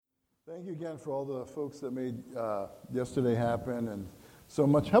Thank you again for all the folks that made yesterday happen and so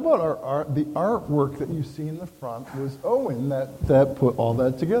much. How about our art? The artwork that you see in the front was Owen that put all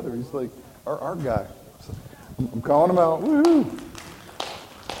that together. He's like our art guy. So I'm calling him out. Woohoo!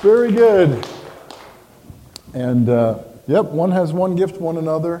 Very good. And yep, one has one gift, one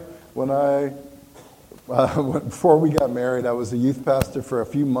another. Before we got married, I was a youth pastor for a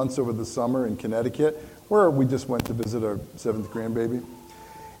few months over the summer in Connecticut, where we just went to visit our 7th grandbaby.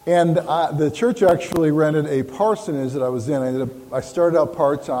 And the church actually rented a parsonage that I was in. I started out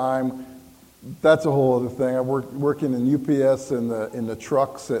part-time. That's a whole other thing. I working in UPS in the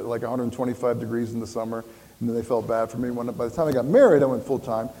trucks at like 125 degrees in the summer, and then they felt bad for me. By the time I got married, I went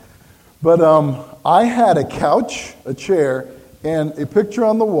full-time. But I had a couch, a chair, and a picture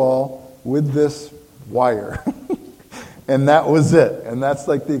on the wall with this wire. And that was it. And that's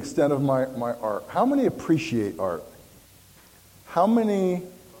like the extent of my art. How many appreciate art? How many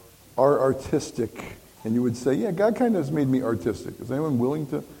are artistic? And you would say, yeah, God kind of has made me artistic. Is anyone willing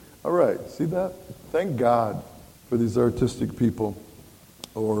to? All right, see that? Thank God for these artistic people,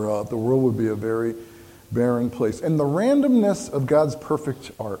 or the world would be a very barren place. And the randomness of God's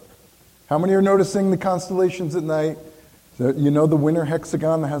perfect art. How many are noticing the constellations at night? You know the winter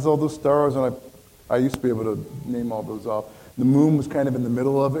hexagon that has all those stars, and I used to be able to name all those off. The moon was kind of in the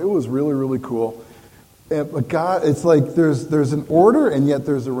middle of it. It was really, really cool. But God, it's like there's an order, and yet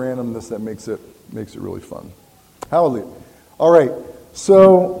there's a randomness that makes it really fun. Hallelujah. All right,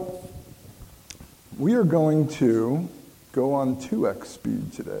 so we are going to go on 2x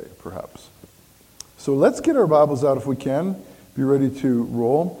speed today, perhaps. So let's get our Bibles out if we can. Be ready to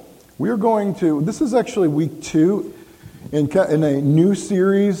roll. We are going to, this is actually week 2 in a new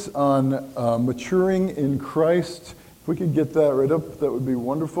series on maturing in Christ. If we could get that right up, that would be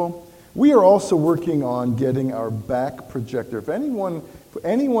wonderful. We are also working on getting our back projector. If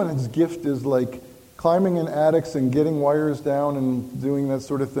anyone's gift is like climbing in attics and getting wires down and doing that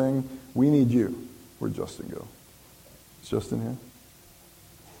sort of thing, we need you. Where'd Justin go? Is Justin here?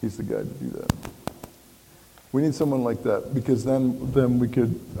 He's the guy to do that. We need someone like that, because then we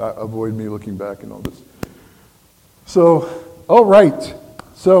could avoid me looking back and all this. So, all right.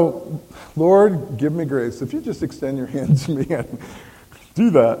 So, Lord, give me grace. If you just extend your hand to me and do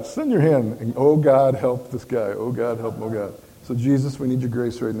that. Send your hand. And, oh, God, help this guy. Oh, God, help him. Oh, God. So, Jesus, we need your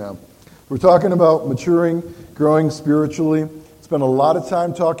grace right now. We're talking about maturing, growing spiritually. Spent a lot of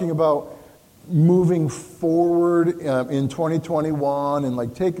time talking about moving forward in 2021 and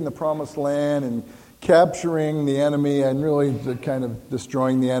like taking the promised land and capturing the enemy and really kind of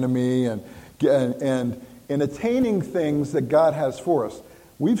destroying the enemy and attaining things that God has for us.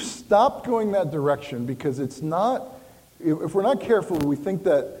 We've stopped going that direction because it's not. If we're not careful, we think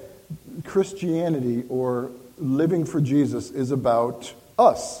that Christianity or living for Jesus is about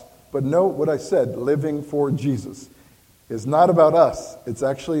us. But note what I said, living for Jesus is not about us. It's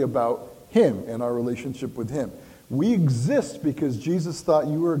actually about Him and our relationship with Him. We exist because Jesus thought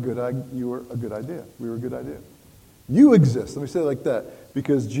you were a good idea. We were a good idea. You exist, let me say it like that,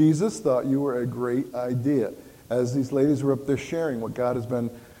 because Jesus thought you were a great idea. As these ladies were up there sharing what God has been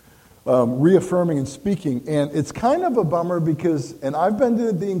reaffirming and speaking. And it's kind of a bummer because, and I've been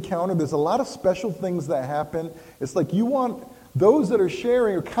to the encounter, there's a lot of special things that happen. It's like you want, those that are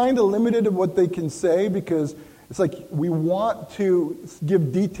sharing are kind of limited to what they can say, because it's like we want to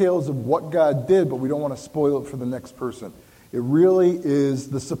give details of what God did, but we don't want to spoil it for the next person. It really is,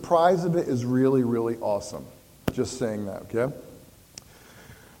 the surprise of it is really, really awesome. Just saying that, okay?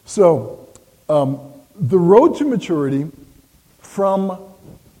 So, the road to maturity from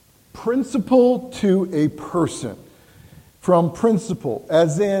principle to a person. From principle,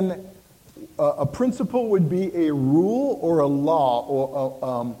 as in a principle would be a rule or a law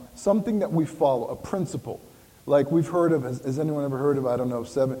or something that we follow, a principle. Like we've heard of, has anyone ever heard of, I don't know,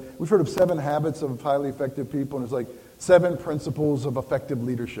 we've heard of 7 habits of highly effective people, and it's like 7 principles of effective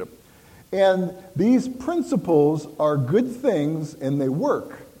leadership. And these principles are good things and they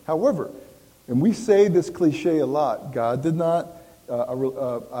work. However, and we say this cliche a lot, God did not,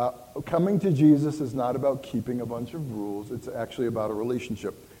 coming to Jesus is not about keeping a bunch of rules. It's actually about a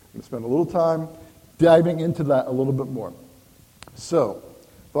relationship. I'm going to spend a little time diving into that a little bit more. So,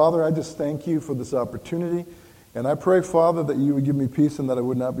 Father, I just thank you for this opportunity. And I pray, Father, that you would give me peace and that I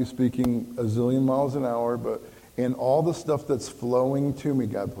would not be speaking a zillion miles an hour, but in all the stuff that's flowing to me,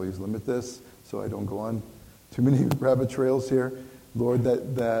 God, please limit this so I don't go on too many rabbit trails here. Lord,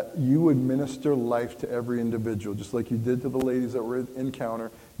 that you would minister life to every individual, just like you did to the ladies that were in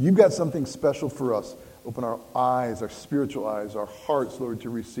Encounter. You've got something special for us. Open our eyes, our spiritual eyes, our hearts, Lord, to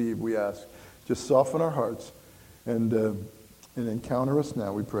receive, we ask. Just soften our hearts and and encounter us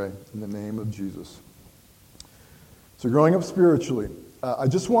now, we pray, in the name of Jesus. So growing up spiritually, I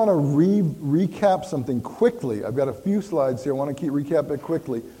just want to recap something quickly. I've got a few slides here. I want to recap it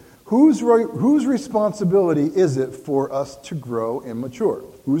quickly. Whose responsibility is it for us to grow and mature?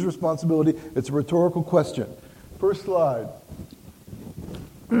 Whose responsibility? It's a rhetorical question. First slide.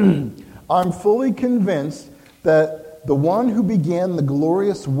 I'm fully convinced that the one who began the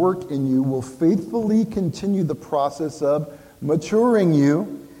glorious work in you will faithfully continue the process of maturing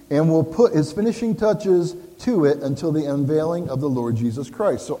you and will put his finishing touches to it until the unveiling of the Lord Jesus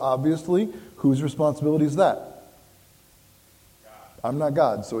Christ. So obviously, whose responsibility is that? God. I'm not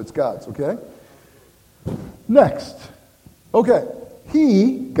God, so it's God's, okay? Next. Okay.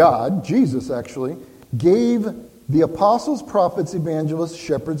 He, God, Jesus actually, gave the apostles, prophets, evangelists,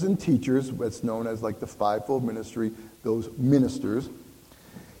 shepherds, and teachers, what's known as like the fivefold ministry, those ministers.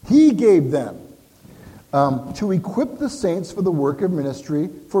 He gave them to equip the saints for the work of ministry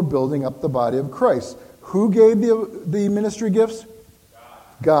for building up the body of Christ. Who gave the ministry gifts?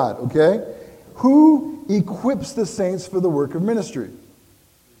 God, okay? Who equips the saints for the work of ministry?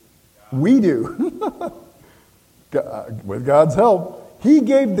 We do. With God's help. He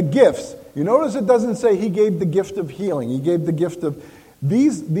gave the gifts. You notice it doesn't say he gave the gift of healing. He gave the gift of...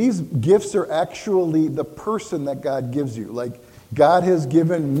 These gifts are actually the person that God gives you. Like, God has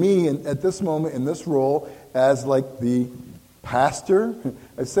given me, at this moment, in this role, as like the pastor.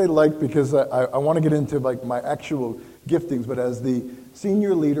 I say like because I want to get into like my actual giftings, but as the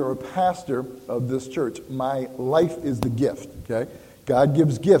senior leader or pastor of this church, my life is the gift, okay? God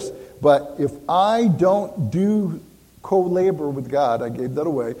gives gifts. But if I don't do co-labor with God, I gave that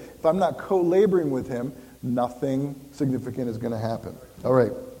away. If I'm not co-laboring with him, nothing significant is going to happen. All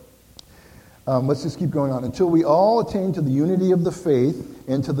right. Let's just keep going on. Until we all attain to the unity of the faith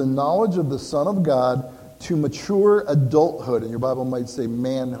and to the knowledge of the Son of God, to mature adulthood. And your Bible might say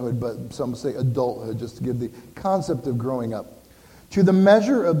manhood, but some say adulthood, just to give the concept of growing up. To the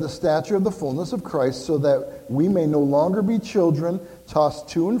measure of the stature of the fullness of Christ, so that we may no longer be children, tossed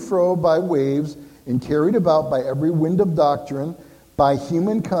to and fro by waves and carried about by every wind of doctrine, by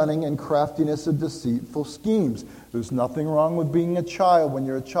human cunning and craftiness of deceitful schemes. There's nothing wrong with being a child when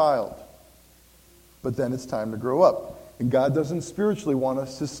you're a child. But then it's time to grow up. And God doesn't spiritually want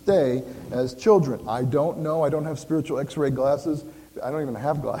us to stay as children. I don't know. I don't have spiritual x-ray glasses. I don't even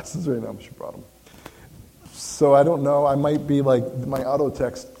have glasses right now. I should have brought them. So I don't know. I might be like my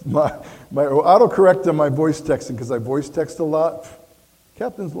auto-text, my autocorrect on my voice texting, because I voice text a lot.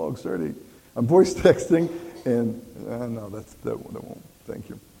 Captain's log 30. I'm voice texting, and no, that won't. Thank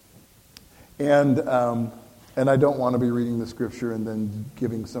you. And I don't want to be reading the scripture and then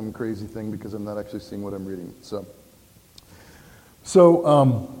giving some crazy thing because I'm not actually seeing what I'm reading. So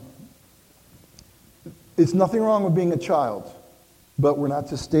it's nothing wrong with being a child, but we're not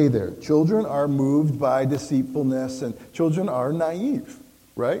to stay there. Children are moved by deceitfulness, and children are naive,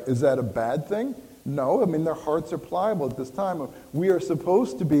 right? Is that a bad thing? No. I mean, their hearts are pliable at this time. We are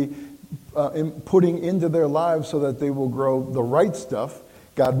supposed to be putting into their lives so that they will grow the right stuff.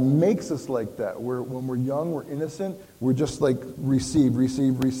 God makes us like that. When we're young, we're innocent. We're just like receive.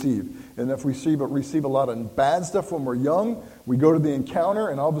 And if we receive a lot of bad stuff when we're young, we go to the encounter,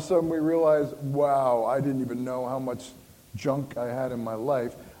 and all of a sudden we realize, wow, I didn't even know how much junk I had in my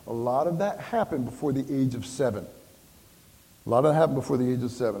life. A lot of that happened before the age of 7. A lot of that happened before the age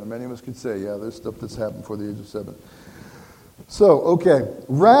of 7. And many of us could say, yeah, there's stuff that's happened before the age of 7. So, okay.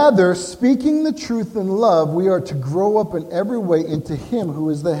 Rather, speaking the truth in love, we are to grow up in every way into him who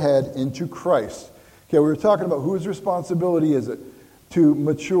is the head, into Christ. Okay, we were talking about whose responsibility is it to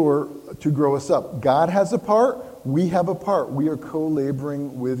mature, to grow us up. God has a part. We have a part. We are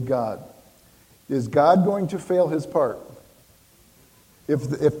co-laboring with God. Is God going to fail his part?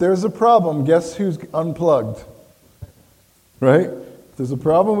 If there's a problem, guess who's unplugged? Right? If there's a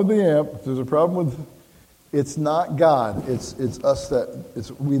problem with the amp, if there's a problem with... It's not God. It's us it's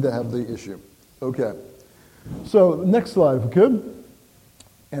we that have the issue. Okay. So next slide, if we could.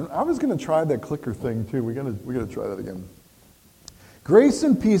 And I was going to try that clicker thing too. We got to try that again. Grace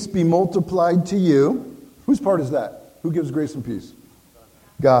and peace be multiplied to you. Whose part is that? Who gives grace and peace?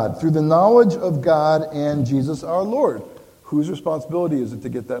 God. Through the knowledge of God and Jesus our Lord. Whose responsibility is it to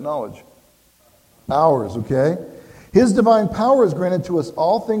get that knowledge? Ours, okay? His divine power has granted to us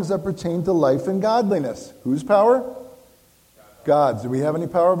all things that pertain to life and godliness. Whose power? God's. Do we have any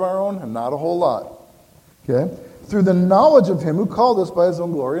power of our own? Not a whole lot. Okay? Through the knowledge of him who called us by his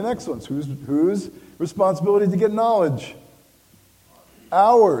own glory and excellence. Whose responsibility to get knowledge?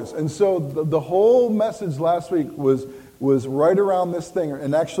 Ours. And so the whole message last week was was right around this thing,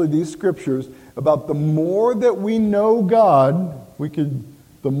 and actually these scriptures, about the more that we know God,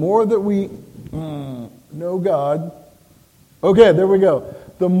 the more that we know God, okay, there we go.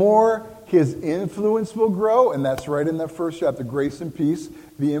 The more his influence will grow, and that's right in that first chapter, grace and peace.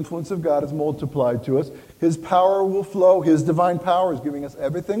 The influence of God is multiplied to us. His power will flow. His divine power is giving us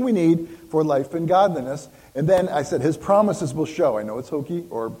everything we need for life and godliness. And then I said his promises will show. I know it's hokey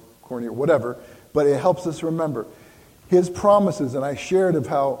or corny or whatever, but it helps us remember. His promises, and I shared of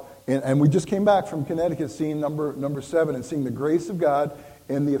how, and we just came back from Connecticut seeing number 7 and seeing the grace of God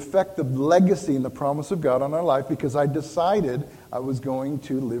and the effect of legacy and the promise of God on our life, because I decided I was going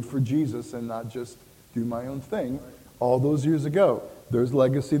to live for Jesus and not just do my own thing all those years ago. There's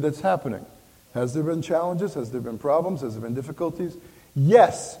legacy that's happening. Has there been challenges? Has there been problems? Has there been difficulties?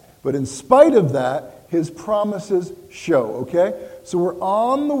 Yes, but in spite of that, his promises show, okay? So we're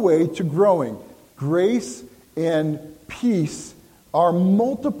on the way to growing. Grace and peace are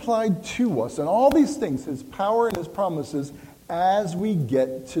multiplied to us, and all these things, his power and his promises, as we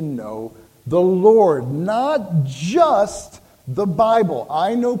get to know the Lord, not just the Bible.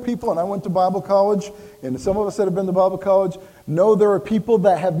 I know people, and I went to Bible college, and some of us that have been to Bible college know there are people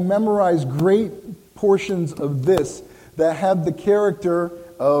that have memorized great portions of this that have the character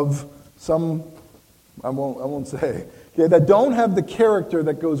of some, I won't say, okay, that don't have the character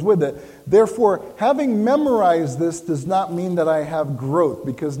that goes with it. Therefore, having memorized this does not mean that I have growth,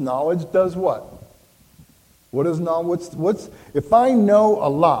 because knowledge does what? What is knowledge? What's if I know a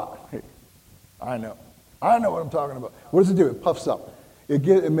lot? Hey, I know what I'm talking about. What does it do? It puffs up.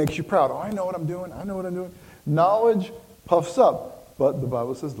 It makes you proud. Oh, I know what I'm doing. I know what I'm doing. Knowledge puffs up, but the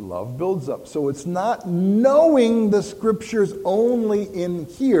Bible says love builds up. So it's not knowing the scriptures only in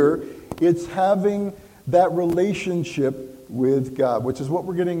here. It's having that relationship with God, which is what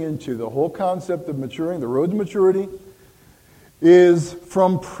we're getting into. The whole concept of maturing, the road to maturity, is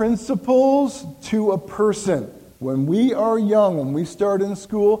from principles to a person. When we are young, when we start in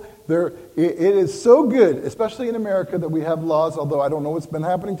school, it is so good, especially in America, that we have laws, although I don't know what's been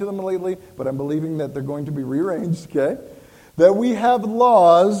happening to them lately, but I'm believing that they're going to be rearranged, okay? That we have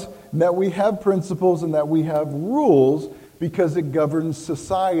laws, and that we have principles, and that we have rules, because it governs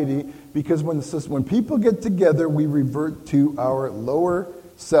society. Because when people get together, we revert to our lower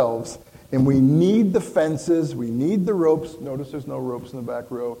selves. And we need the fences, we need the ropes. Notice there's no ropes in the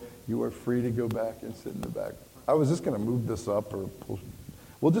back row. You are free to go back and sit in the back. I was just going to move this up, or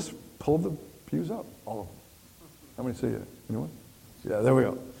we'll just pull the pews up. All of them. How many say it? Anyone? Yeah, there we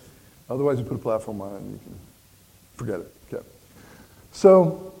go. Otherwise, we put a platform on it and you can forget it. Okay.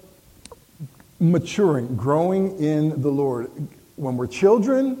 So, maturing, growing in the Lord. When we're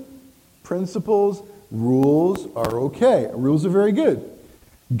children, principles, rules are okay. Rules are very good.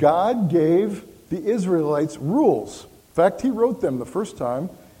 God gave the Israelites rules. In fact, he wrote them the first time,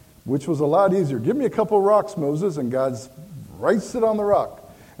 which was a lot easier. Give me a couple rocks, Moses, and God writes it on the rock.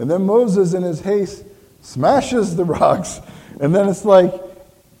 And then Moses, in his haste, smashes the rocks. And then it's like,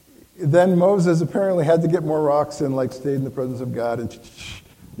 then Moses apparently had to get more rocks and stayed in the presence of God. And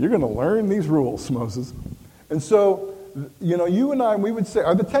you're going to learn these rules, Moses. And so, you and I, we would say,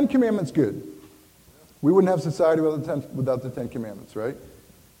 are the Ten Commandments good? We wouldn't have society without the Ten Commandments, right?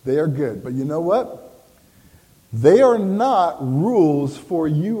 They are good. But you know what? They are not rules for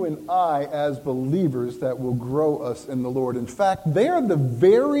you and I as believers that will grow us in the Lord. In fact, they are the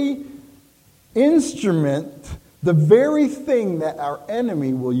very instrument, the very thing that our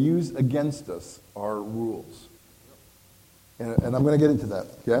enemy will use against us, our rules. And I'm going to get into that,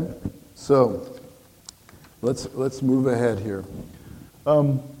 okay? So, let's move ahead here.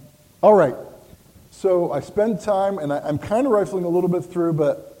 All right. So I spent time, and I'm kind of rifling a little bit through,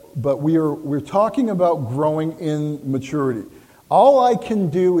 but we're talking about growing in maturity. All I can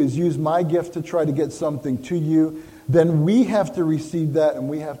do is use my gift to try to get something to you. Then we have to receive that, and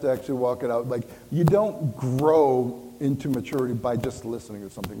we have to actually walk it out. You don't grow into maturity by just listening to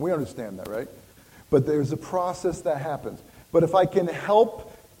something. We understand that, right? But there's a process that happens. But if I can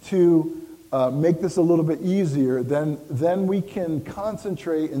help to make this a little bit easier, then we can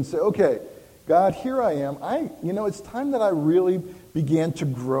concentrate and say, okay, God, here I am. It's time that I really began to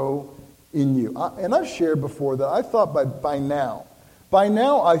grow in you. And I've shared before that I thought by now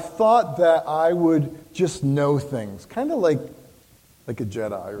I thought that I would just know things, kind of like a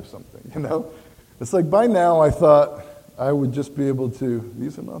Jedi or something, It's like by now I thought I would just be able to,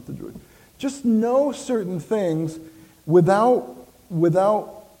 these are not the joys, just know certain things without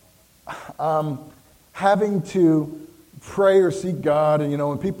having to pray or seek God. And,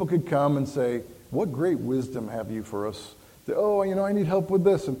 when people could come and say, what great wisdom have you for us? I need help with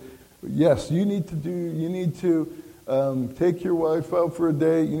this. And yes, you need to take your wife out for a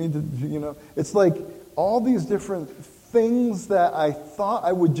date. You need to, it's like all these different things that I thought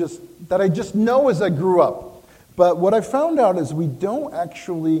that I just know as I grew up. But what I found out is we don't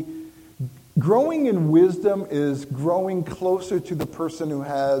actually, growing in wisdom is growing closer to the person who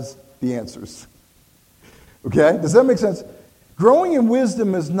has the answers. Okay? Does that make sense? Growing in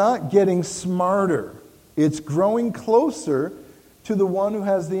wisdom is not getting smarter. It's growing closer to the one who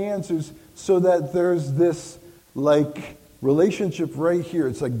has the answers so that there's this relationship right here.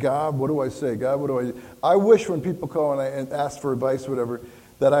 It's like, God, what do I say? God, what do I do? I wish when people call and ask for advice or whatever,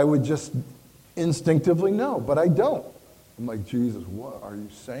 that I would just instinctively know, but I don't. I'm like, Jesus, what are you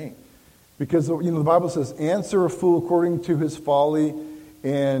saying? Because, the Bible says, answer a fool according to his folly.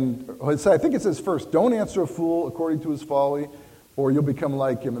 And I think it says first, don't answer a fool according to his folly, or you'll become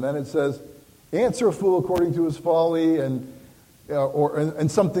like him. And then it says, answer a fool according to his folly, and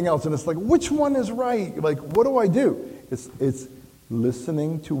something else. And it's like, which one is right? Like, what do I do? It's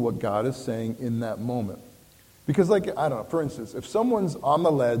listening to what God is saying in that moment. Because, I don't know, for instance, if someone's on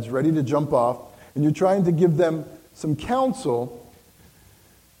the ledge, ready to jump off, and you're trying to give them some counsel,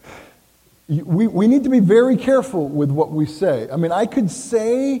 we need to be very careful with what we say. I mean, I could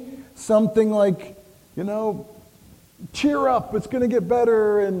say something like, cheer up, it's going to get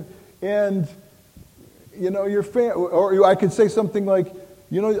better, and your or I could say something like,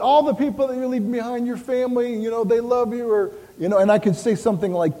 all the people that you're leaving behind, your family, they love you, or, and I could say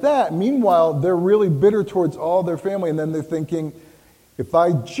something like that. Meanwhile, they're really bitter towards all their family, and then they're thinking, if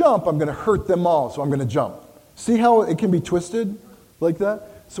I jump, I'm going to hurt them all, so I'm going to jump. See how it can be twisted like that?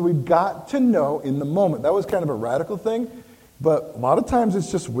 So we've got to know in the moment. That was kind of a radical thing, but a lot of times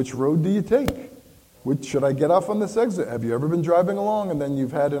it's just, which road do you take? Should I get off on this exit? Have you ever been driving along and then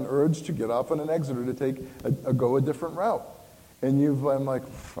you've had an urge to get off on an exit or to take go a different route? And I'm like,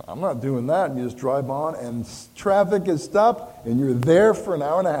 I'm not doing that. And you just drive on and traffic is stopped and you're there for an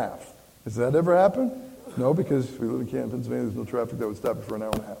hour and a half. Has that ever happened? No, because we live in Canton, Pennsylvania. There's no traffic that would stop you for an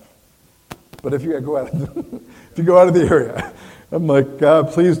hour and a half. But if you go out of the area, I'm like,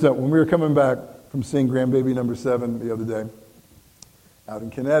 God, please don't. When we were coming back from seeing grandbaby number 7 the other day, out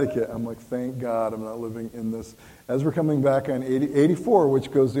in Connecticut, I'm like, thank God I'm not living in this. As we're coming back on 84,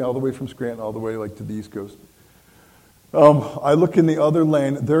 which goes all the way from Scranton all the way to the East Coast, I look in the other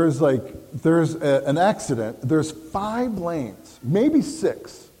lane. There's an accident. There's 5 lanes, maybe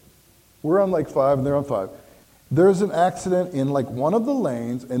 6. We're on 5, and they're on 5. There's an accident in one of the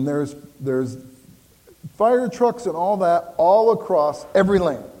lanes, and there's fire trucks and all that all across every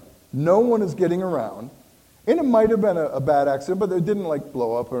lane. No one is getting around. And it might have been a bad accident, but it didn't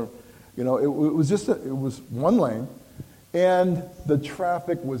blow up or, it was one lane. And the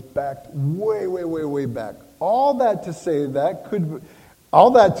traffic was backed way, way, way, way back. All that to say, I'm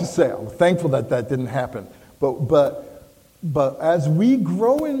thankful that didn't happen. But as we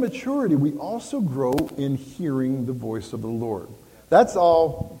grow in maturity, we also grow in hearing the voice of the Lord. That's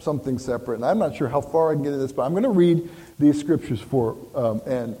all something separate. And I'm not sure how far I can get into this, but I'm going to read these scriptures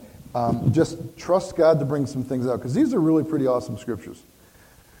and just trust God to bring some things out, because these are really pretty awesome scriptures.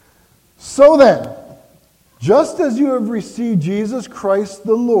 So then, just as you have received Jesus Christ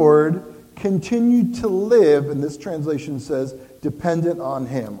the Lord, continue to live, and this translation says, dependent on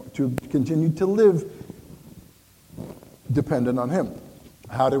Him. To continue to live dependent on Him.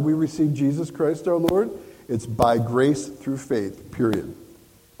 How did we receive Jesus Christ our Lord? It's by grace through faith, period.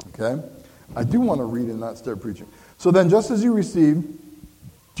 Okay? I do want to read and not start preaching. So then, just as you receive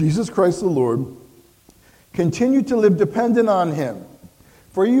Jesus Christ the Lord, continue to live dependent on Him.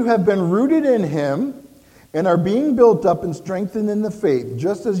 For you have been rooted in Him and are being built up and strengthened in the faith,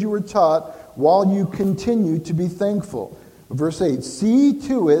 just as you were taught, while you continue to be thankful. Verse 8, see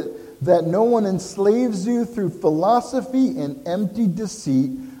to it that no one enslaves you through philosophy and empty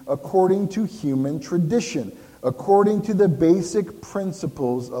deceit, according to human tradition, according to the basic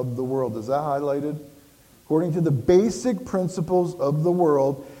principles of the world. Is that highlighted? According to the basic principles of the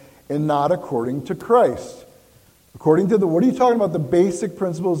world, and not according to Christ. According to what are you talking about? The basic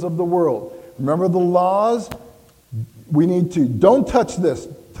principles of the world. Remember the laws? We need to, don't touch this,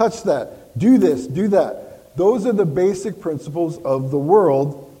 touch that, do this, do that. Those are the basic principles of the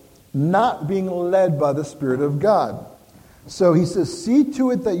world, not being led by the Spirit of God. So he says, see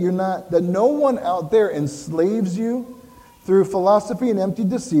to it that no one out there enslaves you through philosophy and empty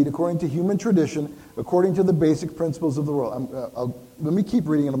deceit, according to human tradition, according to the basic principles of the world. Let me keep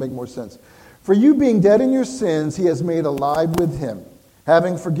reading, it'll make more sense. For you being dead in your sins, He has made alive with Him,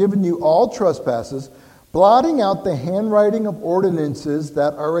 having forgiven you all trespasses, blotting out the handwriting of ordinances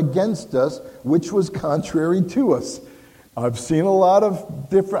that are against us, which was contrary to us. I've seen a lot of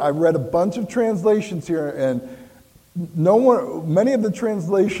different, I've read a bunch of translations here, and Many of the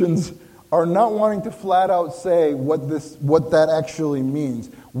translations are not wanting to flat out say what that actually means.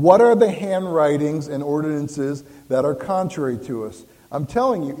 What are the handwritings and ordinances that are contrary to us? I'm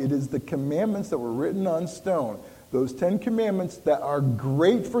telling you, it is the commandments that were written on stone. Those 10 commandments that are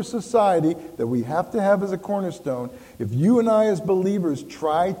great for society, that we have to have as a cornerstone. If you and I as believers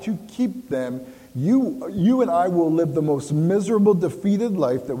try to keep them, you and I will live the most miserable, defeated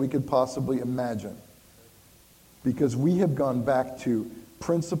life that we could possibly imagine. Because we have gone back to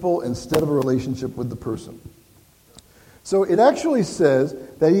principle instead of a relationship with the person. So it actually says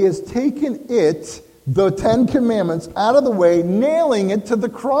that he has taken the 10 commandments, out of the way, nailing it to the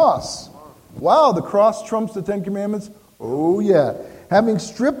cross. Wow, the cross trumps the 10 commandments? Oh yeah. Having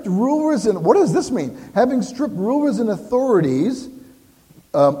stripped rulers and, what does this mean? Having stripped rulers and authorities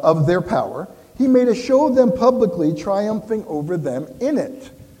of their power, he made a show of them publicly, triumphing over them in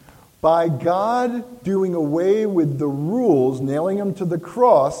it. By God doing away with the rules, nailing them to the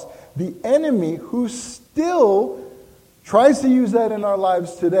cross, the enemy who still tries to use that in our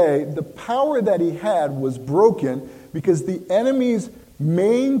lives today, the power that he had was broken because the enemy's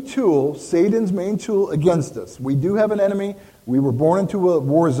main tool, Satan's main tool against us. We do have an enemy. We were born into a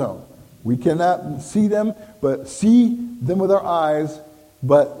war zone. We cannot see them with our eyes,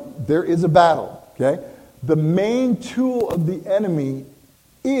 but there is a battle, okay? The main tool of the enemy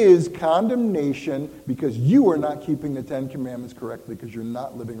is condemnation because you are not keeping the 10 commandments correctly because you're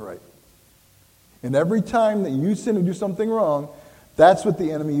not living right. And every time that you sin and do something wrong, that's what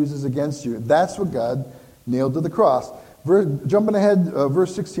the enemy uses against you. That's what God nailed to the cross. Jumping ahead,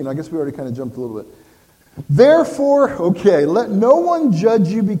 verse 16. I guess we already kind of jumped a little bit. Therefore, let no one judge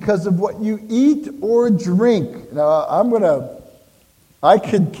you because of what you eat or drink. Now, I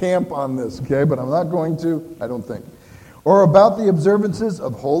could camp on this, okay, but I'm not going to, I don't think. Or about the observances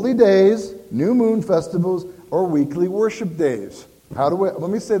of holy days, new moon festivals, or weekly worship days. Let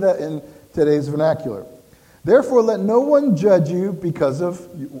me say that in today's vernacular. Therefore, let no one judge you because of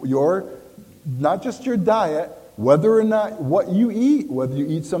not just your diet, whether or not what you eat, whether you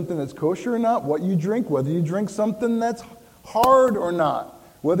eat something that's kosher or not, what you drink, whether you drink something that's hard or not,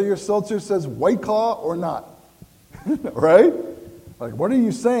 whether your seltzer says White Claw or not. Right? Like, what are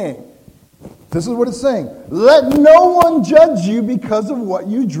you saying? This is what it's saying. Let no one judge you because of what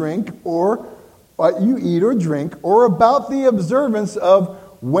you drink or what you eat or drink, or about the observance of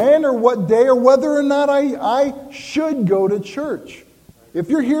when or what day or whether or not I should go to church. If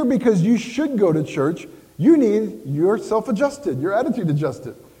you're here because you should go to church, you need yourself adjusted, your attitude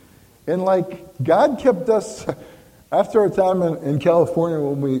adjusted. And God kept us, after our time in California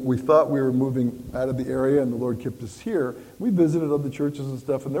when we thought we were moving out of the area and the Lord kept us here, we visited other churches and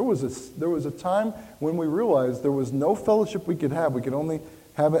stuff, and there was a time when we realized there was no fellowship we could have. We could only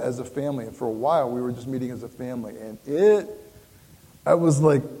have it as a family. And for a while, we were just meeting as a family. And I was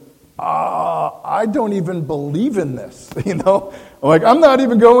like, I don't even believe in this, I'm not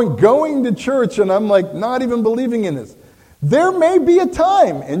even going to church, and I'm not even believing in this. There may be a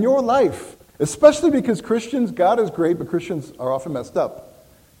time in your life, especially because Christians, God is great, but Christians are often messed up,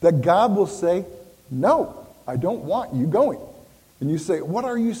 that God will say, no, I don't want you going. And you say, what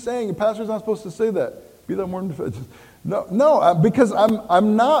are you saying? The pastor's not supposed to say that. Be that more than No, because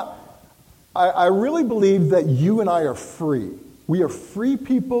I'm not. I really believe that you and I are free. We are free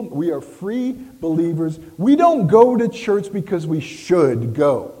people. We are free believers. We don't go to church because we should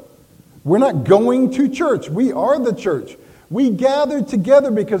go. We're not going to church. We are the church. We gather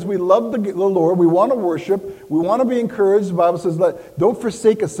together because we love the Lord. We want to worship. We want to be encouraged. The Bible says, don't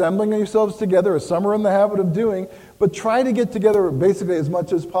forsake assembling yourselves together, as some are in the habit of doing, but try to get together basically as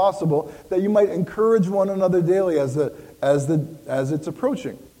much as possible that you might encourage one another daily as it's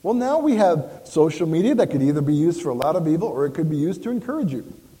approaching. Well, now we have social media that could either be used for a lot of evil or it could be used to encourage you.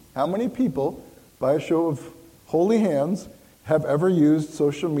 How many people, by a show of holy hands, have ever used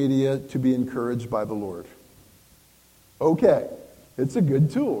social media to be encouraged by the Lord? Okay, it's a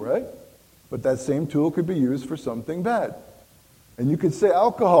good tool, right? But that same tool could be used for something bad. And you could say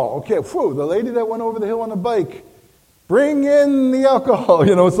alcohol. Okay, the lady that went over the hill on a bike, bring in the alcohol.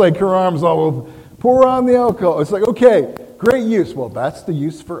 It's like her arms all over. Pour on the alcohol. It's like, okay, great use. Well, that's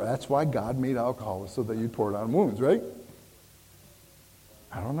why God made alcohol, so that you pour it on wounds, right?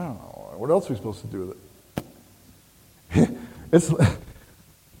 I don't know. What else are we supposed to do with it?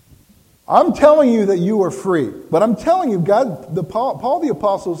 I'm telling you that you are free. But I'm telling you, Paul the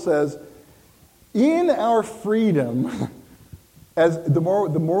Apostle says, in our freedom, as the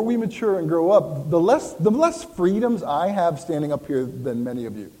more we mature and grow up, the less freedoms I have standing up here than many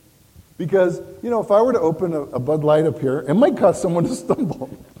of you. Because, if I were to open a Bud Light up here, it might cause someone to stumble.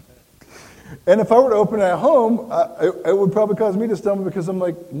 And if I were to open it at home, it would probably cause me to stumble because I'm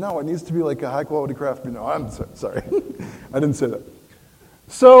like, no, it needs to be like a high-quality craft beer. No, I'm sorry. I didn't say that.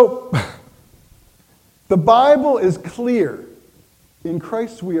 So, the Bible is clear. In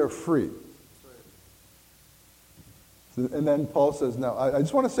Christ we are free. And then Paul says, now, I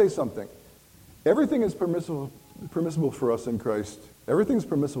just want to say something. Everything is permissible for us in Christ. Everything is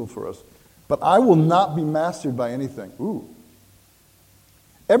permissible for us. But I will not be mastered by anything. Ooh.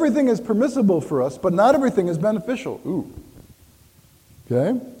 Everything is permissible for us, but not everything is beneficial. Ooh.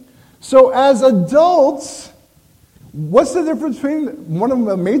 Okay? So as adults, what's the difference between, one of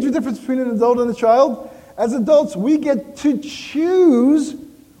the major difference between an adult and a child? As adults, we get to choose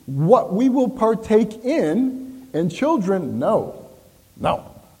what we will partake in, and children, no.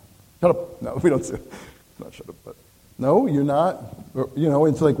 No. Shut up. No, we don't say, not shut up, but no, you're not.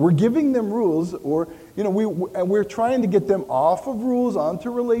 It's like we're giving them rules, or, we're trying to get them off of rules onto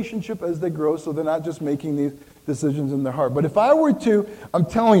relationship as they grow so they're not just making these decisions in their heart. But if I were to, I'm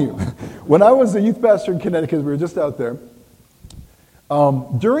telling you, when I was a youth pastor in Connecticut, we were just out there,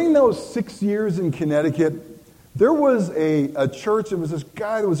 during those 6 years in Connecticut, there was a church, there was this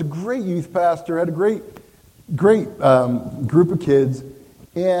guy that was a great youth pastor, had a great group of kids,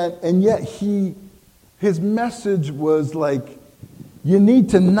 and yet his message was like, you need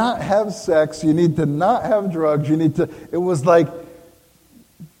to not have sex, you need to not have drugs, it was like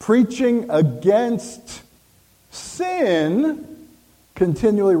preaching against sin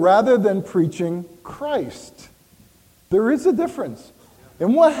continually rather than preaching Christ. There is a difference.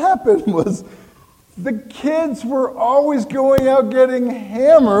 And what happened was the kids were always going out getting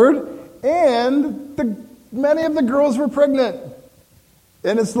hammered, and many of the girls were pregnant.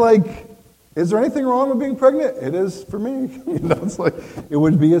 And it's like, is there anything wrong with being pregnant? It is for me. It's like, it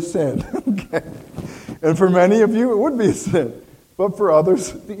would be a sin. Okay? And for many of you, it would be a sin. But for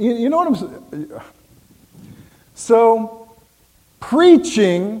others, you know what I'm saying? So,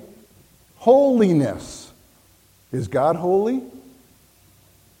 preaching holiness. Is God holy?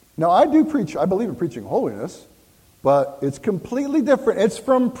 Now, I believe in preaching holiness, but it's completely different. It's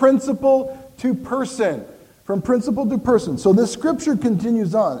from principle to person. From principle to person. So this scripture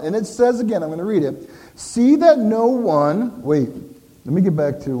continues on, and it says again, I'm going to read it. See that no one, let me get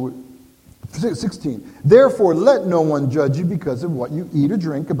back to 16. Therefore, let no one judge you because of what you eat or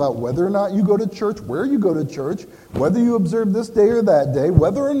drink, about whether or not you go to church, where you go to church, whether you observe this day or that day,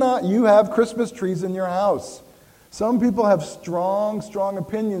 whether or not you have Christmas trees in your house. Some people have strong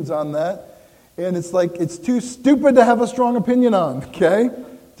opinions on that, and it's like it's too stupid to have a strong opinion on, okay?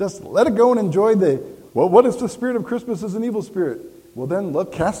 Just let it go and enjoy what if the spirit of Christmas is an evil spirit? Well, then,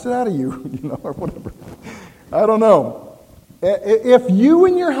 cast it out of you, or whatever. I don't know. If you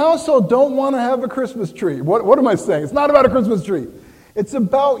in your household don't want to have a Christmas tree, what am I saying? It's not about a Christmas tree. It's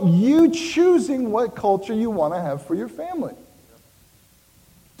about you choosing what culture you want to have for your family.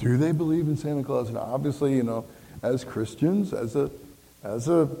 Do they believe in Santa Claus? And obviously, as Christians, when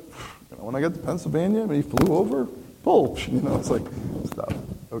I got to Pennsylvania, when he flew over, it's like, stop.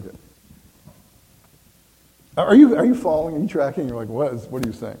 Okay. Are you following? Are you tracking? You're like, what are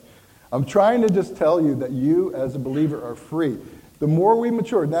you saying? I'm trying to just tell you that you, as a believer, are free. The more we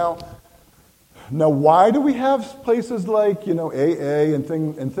mature. Now, why do we have places like, AA and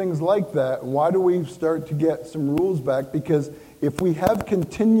things like that? Why do we start to get some rules back? Because if we have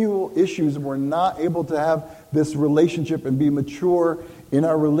continual issues and we're not able to have this relationship and be mature in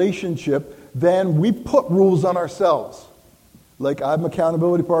our relationship, then we put rules on ourselves. Like, I'm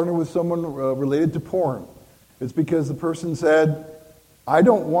accountability partner with someone related to porn. It's because the person said, I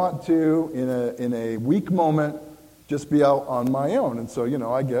don't want to, in a weak moment, just be out on my own. And so,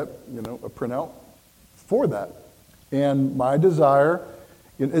 I get, a printout for that. And my desire,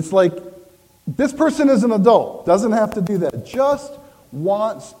 it's like, this person is an adult, doesn't have to do that, just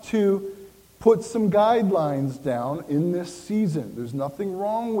wants to put some guidelines down in this season. There's nothing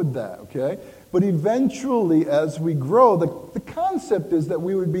wrong with that, okay? But eventually, as we grow, the concept is that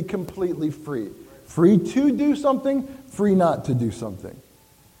we would be completely free. Free to do something, free not to do something.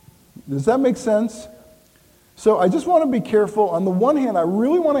 Does that make sense? So I just want to be careful. On the one hand, I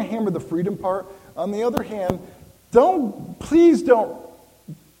really want to hammer the freedom part. On the other hand, please don't,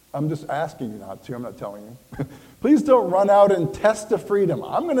 I'm just asking you not to, I'm not telling you. Please don't run out and test the freedom.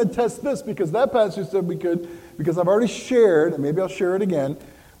 I'm going to test this because that pastor said we could, because I've already shared, and maybe I'll share it again.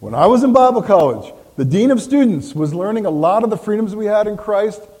 When I was in Bible college, the dean of students was learning a lot of the freedoms we had in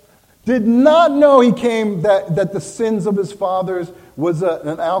Christ. Did not know he came that the sins of his fathers was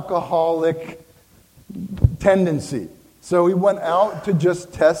an alcoholic tendency. So he went out to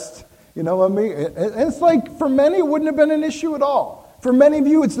just test, And it's like, for many, it wouldn't have been an issue at all. For many of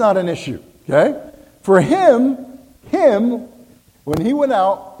you, it's not an issue. Okay? For him, when he went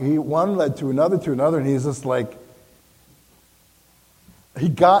out, one led to another, and he's just like, he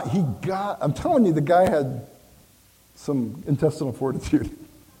got, I'm telling you, the guy had some intestinal fortitude.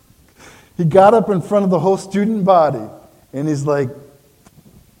 He got up in front of the whole student body, and he's like,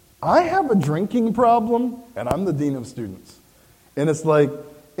 I have a drinking problem, and I'm the dean of students. And it's like,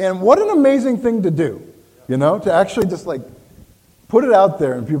 and what an amazing thing to do, to actually just like put it out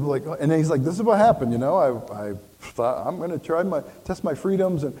there, and people are like, and he's like, this is what happened, I thought I'm going to test my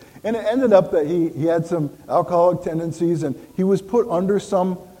freedoms, and it ended up that he had some alcoholic tendencies, and he was put under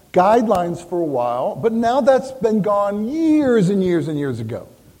some guidelines for a while, but now that's been gone years and years and years ago.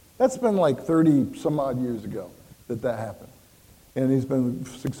 That's been like 30 some odd years ago that happened. And he's been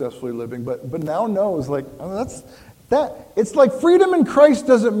successfully living, but now knows like, it's like freedom in Christ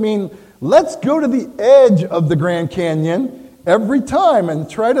doesn't mean let's go to the edge of the Grand Canyon every time and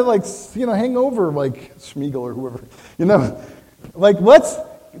try to hang over like Schmiegel or whoever, like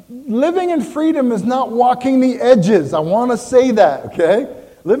living in freedom is not walking the edges. I want to say that, okay?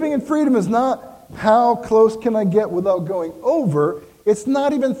 Living in freedom is not how close can I get without going over. It's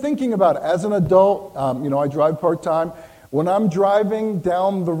not even thinking about it. As an adult, I drive part-time. When I'm driving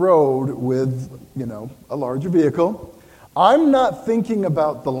down the road with, a larger vehicle, I'm not thinking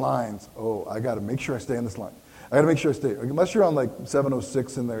about the lines. Oh, I got to make sure I stay on this line. I got to make sure I stay. Unless you're on like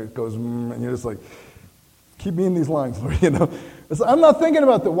 706 and there it goes, and you're just like, keep me in these lines, Lord, I'm not thinking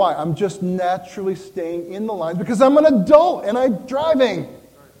about the why. I'm just naturally staying in the lines because I'm an adult and I'm driving.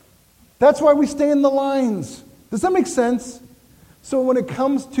 That's why we stay in the lines. Does that make sense? So when it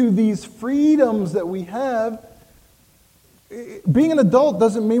comes to these freedoms that we have, being an adult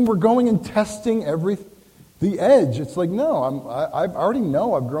doesn't mean we're going and testing the edge. It's like, no, I already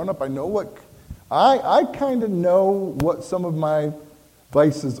know. I've grown up. I know what... I kind of know what some of my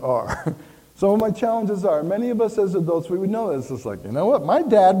vices are. Some of my challenges are. Many of us as adults, we would know this. It's like, you know what? My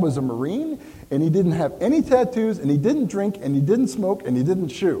dad was a Marine, and he didn't have any tattoos, and he didn't drink, and he didn't smoke, and he didn't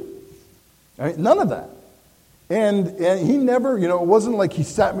chew. Right? None of that. And he never, it wasn't like he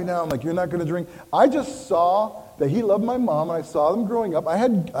sat me down like, you're not going to drink. I just saw that he loved my mom, and I saw them growing up. I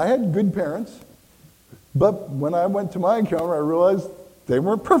had good parents, but when I went to my encounter, I realized they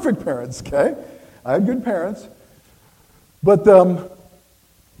weren't perfect parents, okay? I had good parents. But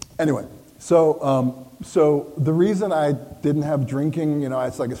anyway, so the reason I didn't have drinking,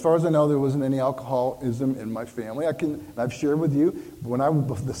 it's like, as far as I know, there wasn't any alcoholism in my family. I've shared with you,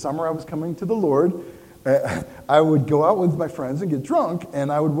 the summer I was coming to the Lord, I would go out with my friends and get drunk,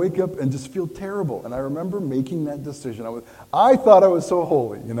 and I would wake up and just feel terrible. And I remember making that decision. I thought I was so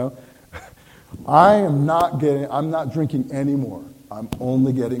holy, I'm not drinking anymore. I'm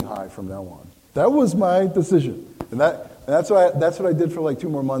only getting high from now on. That was my decision. And that's what I did for like 2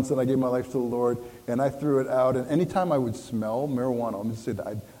 more months, and I gave my life to the Lord, and I threw it out. And anytime I would smell marijuana, let me just say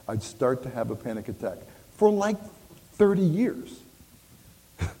that, I'd start to have a panic attack for like 30 years.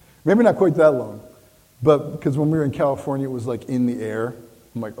 Maybe not quite that long. But because when we were in California, it was like in the air.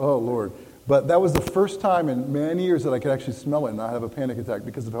 I'm like, oh, Lord. But that was the first time in many years that I could actually smell it and not have a panic attack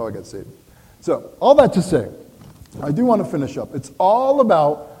because of how I got saved. So, all that to say, I do want to finish up. It's all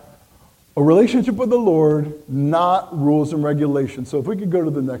about a relationship with the Lord, not rules and regulations. So if we could go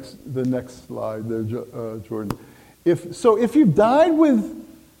to the next slide there, Jordan. If you've died with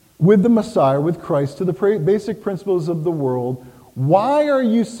the Messiah, with Christ, to the basic principles of the world, why are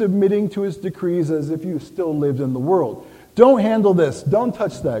you submitting to his decrees as if you still lived in the world? Don't handle this. Don't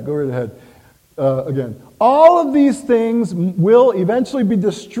touch that. Go right ahead. Again. All of these things will eventually be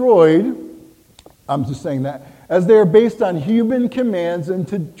destroyed. I'm just saying that. As they are based on human commands and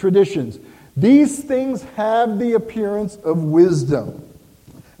traditions. These things have the appearance of wisdom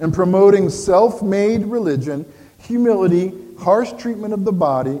and promoting self-made religion, humility, harsh treatment of the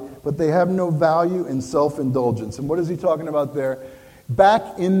body, but they have no value in self-indulgence. And what is he talking about there?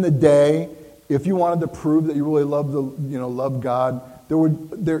 Back in the day, if you wanted to prove that you really loved God,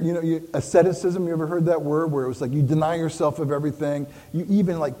 asceticism, you ever heard that word? Where it was like you deny yourself of everything, you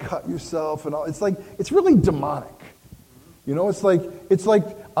even like cut yourself and all. It's like, it's really demonic. It's like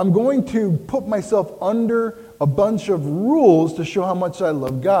I'm going to put myself under a bunch of rules to show how much I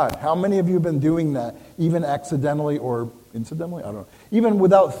love God. How many of you have been doing that, even accidentally or incidentally? I don't know. Even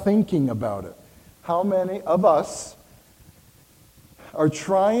without thinking about it. How many of us are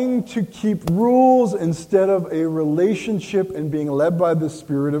trying to keep rules instead of a relationship and being led by the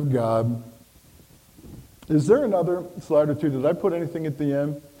Spirit of God? Is there another slide or two? Did I put anything at the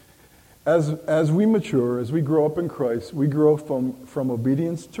end? As we mature, as we grow up in Christ, we grow from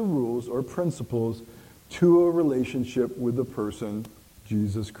obedience to rules or principles to a relationship with the person,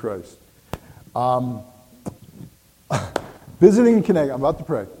 Jesus Christ. Visiting in Connecticut. I'm about to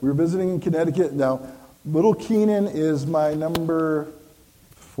pray. We were visiting in Connecticut. Now, little Keenan is my number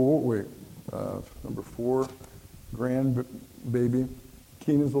 4 grandbaby.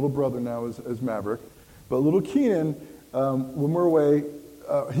 Keenan's little brother now is Maverick. But little Keenan, when we're away,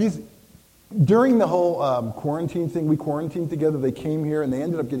 during the whole quarantine thing, we quarantined together. They came here, and they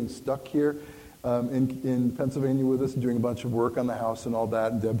ended up getting stuck here in Pennsylvania with us and doing a bunch of work on the house and all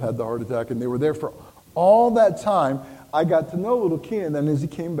that. And Deb had the heart attack, and they were there for all that time. I got to know little Keenan. Then as he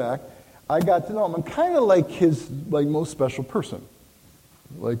came back, I got to know him. I'm kind of like his most special person.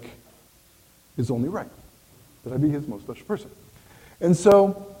 Like, it's only right that I be his most special person. And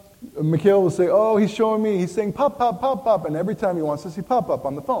so Mikhail will say, oh, he's showing me, he's saying pop, pop, pop, pop, and every time he wants to see pop, pop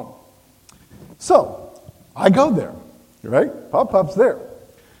on the phone. So I go there, right? Pop, pop's there.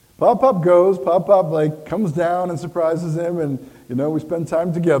 Pop, pop goes, pop, pop comes down and surprises him, and we spend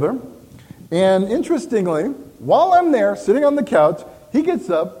time together. And interestingly, while I'm there, sitting on the couch, he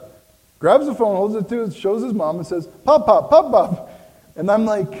gets up, grabs the phone, holds it to his, shows his mom, and says, pop, pop, pop, pop. And I'm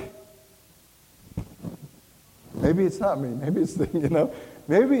like, maybe it's not me. Maybe it's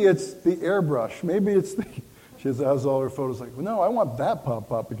maybe it's the airbrush. Maybe it's she has all her photos like, well, no, I want that pop,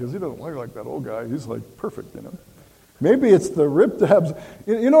 pop, because he doesn't look like that old guy. He's perfect, Maybe it's the ripped abs.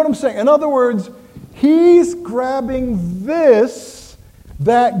 You know what I'm saying? In other words, he's grabbing this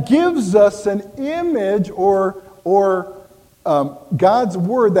that gives us an image or God's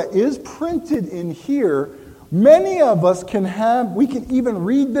word that is printed in here. Many of us we can even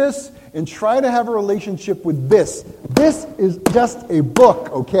read this and try to have a relationship with this. This is just a book,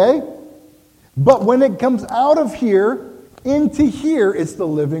 okay? But when it comes out of here, into here, it's the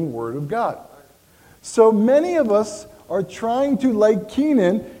living word of God. So many of us are trying to, like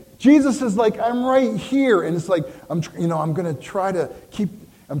Keenan, Jesus is like, I'm right here. And it's like, I'm going to try to keep,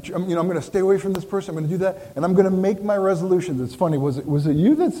 I'm going to stay away from this person. I'm going to do that. And I'm going to make my resolutions. It's funny. Was it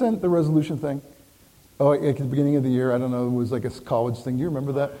you that sent the resolution thing? Oh, at the beginning of the year, I don't know, it was like a college thing. Do you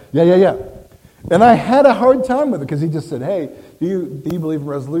remember that? Yeah. And I had a hard time with it because he just said, hey, do you believe in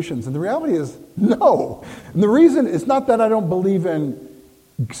resolutions? And the reality is, no. And the reason, it's not that I don't believe in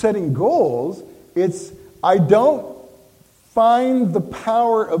setting goals. It's I don't find the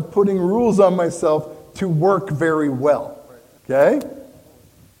power of putting rules on myself to work very well. Okay?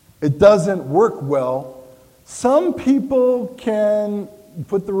 It doesn't work well. Some people can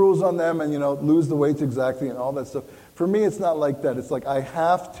put the rules on them and, lose the weights exactly and all that stuff. For me, it's not like that. It's like I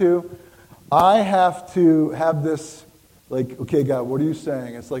have to have this, okay, God, what are you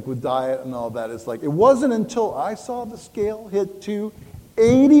saying? It's like with diet and all that. It's like, it wasn't until I saw the scale hit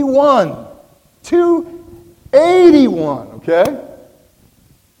 281. 281, okay?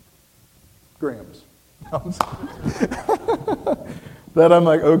 Grams. That I'm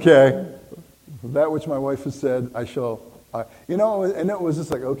like, okay, that which my wife has said, I shall... and it was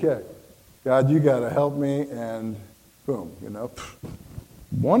just like, okay, God, you got to help me, and boom,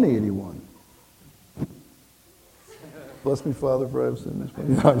 181. Bless me, Father, for I have sinned.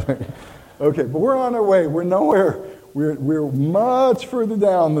 Okay, but we're on our way. We're nowhere. We're much further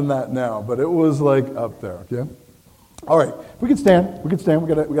down than that now, but it was like up there. Okay. All right, we can stand. We got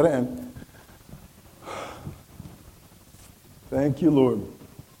to end. Thank you, Lord.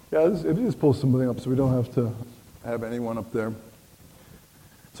 Guys, if you just pull something up so we don't have to have anyone up there.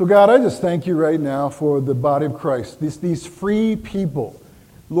 So God, I just thank you right now for the body of Christ, these free people.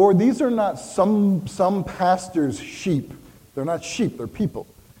 Lord, these are not some pastor's sheep. They're not sheep, they're people.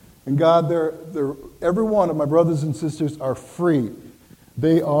 And God, they're every one of my brothers and sisters are free.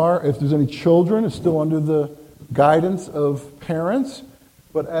 They are, if there's any children, it's still under the guidance of parents.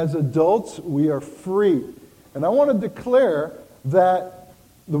 But as adults, we are free. And I want to declare that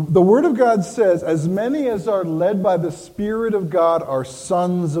the Word of God says, as many as are led by the Spirit of God are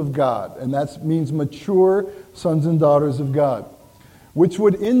sons of God. And that means mature sons and daughters of God. Which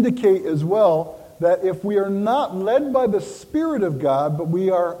would indicate as well that if we are not led by the Spirit of God, but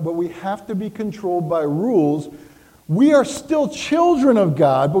we have to be controlled by rules, we are still children of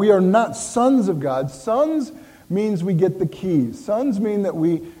God, but we are not sons of God. Sons means we get the keys. Sons mean that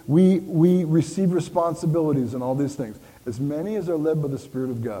we receive responsibilities and all these things. As many as are led by the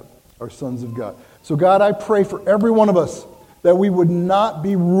Spirit of God are sons of God. So God, I pray for every one of us that we would not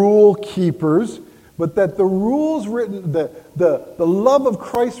be rule keepers, but that the rules written, the love of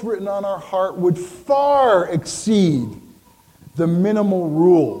Christ written on our heart would far exceed the minimal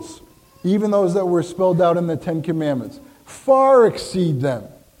rules, even those that were spelled out in the Ten Commandments. Far exceed them.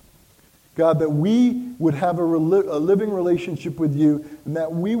 God, that we would have a living relationship with you, and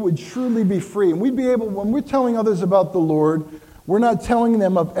that we would truly be free. And we'd be able, when we're telling others about the Lord, We're not telling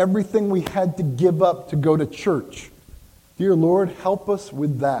them of everything we had to give up to go to church. Dear Lord, help us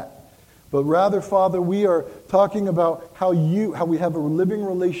with that. But rather, Father, we are talking about how we have a living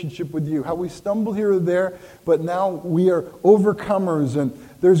relationship with you, how we stumble here or there, but now we are overcomers, and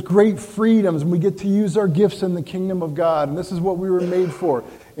there's great freedoms, and we get to use our gifts in the kingdom of God, and this is what we were made for,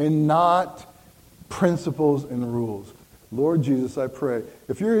 and not principles and rules. Lord Jesus, I pray,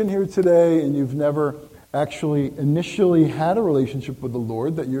 if you're in here today and you've never actually initially had a relationship with the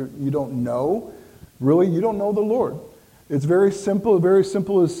Lord, that you don't know, really, you don't know the Lord. It's very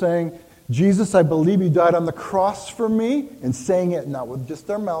simple as saying, Jesus, I believe you died on the cross for me, and saying it not with just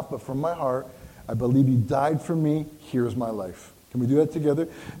our mouth, but from my heart. I believe you died for me. Here's my life. Can we do that together?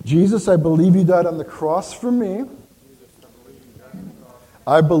 Jesus, I believe you died on the cross for me.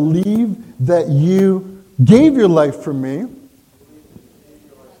 I believe that you gave your life for me.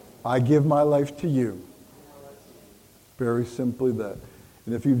 I give my life to you. Very simply that.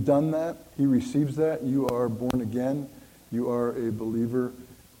 And if you've done that, he receives that. You are born again. You are a believer.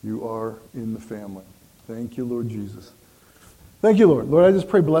 You are in the family. Thank you, Lord Jesus. Thank you, Lord. Lord, I just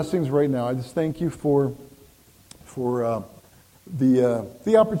pray blessings right now. I just thank you for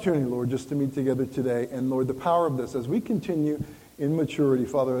the opportunity, Lord, just to meet together today. And, Lord, the power of this as we continue in maturity,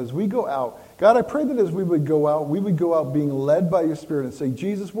 Father, as we go out. God, I pray that as we would go out being led by your Spirit and say,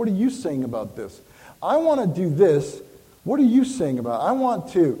 Jesus, what are you saying about this? I want to do this. What are you saying about it? I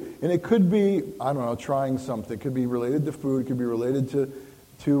want to. And it could be, I don't know, trying something. It could be related to food. It could be related to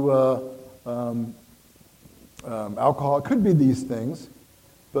alcohol. It could be these things.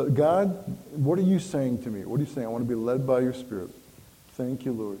 But God, what are you saying to me? What are you saying? I want to be led by your Spirit. Thank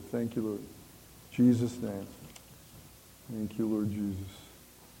you, Lord. Thank you, Lord. In Jesus' name. Thank you, Lord Jesus.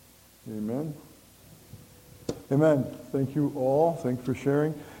 Amen. Amen. Thank you all. Thank you for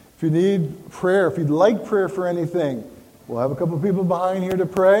sharing. If you need prayer, if you'd like prayer for anything, we'll have a couple of people behind here to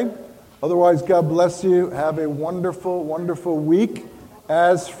pray. Otherwise, God bless you. Have a wonderful, wonderful week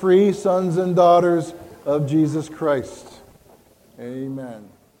as free sons and daughters of Jesus Christ. Amen.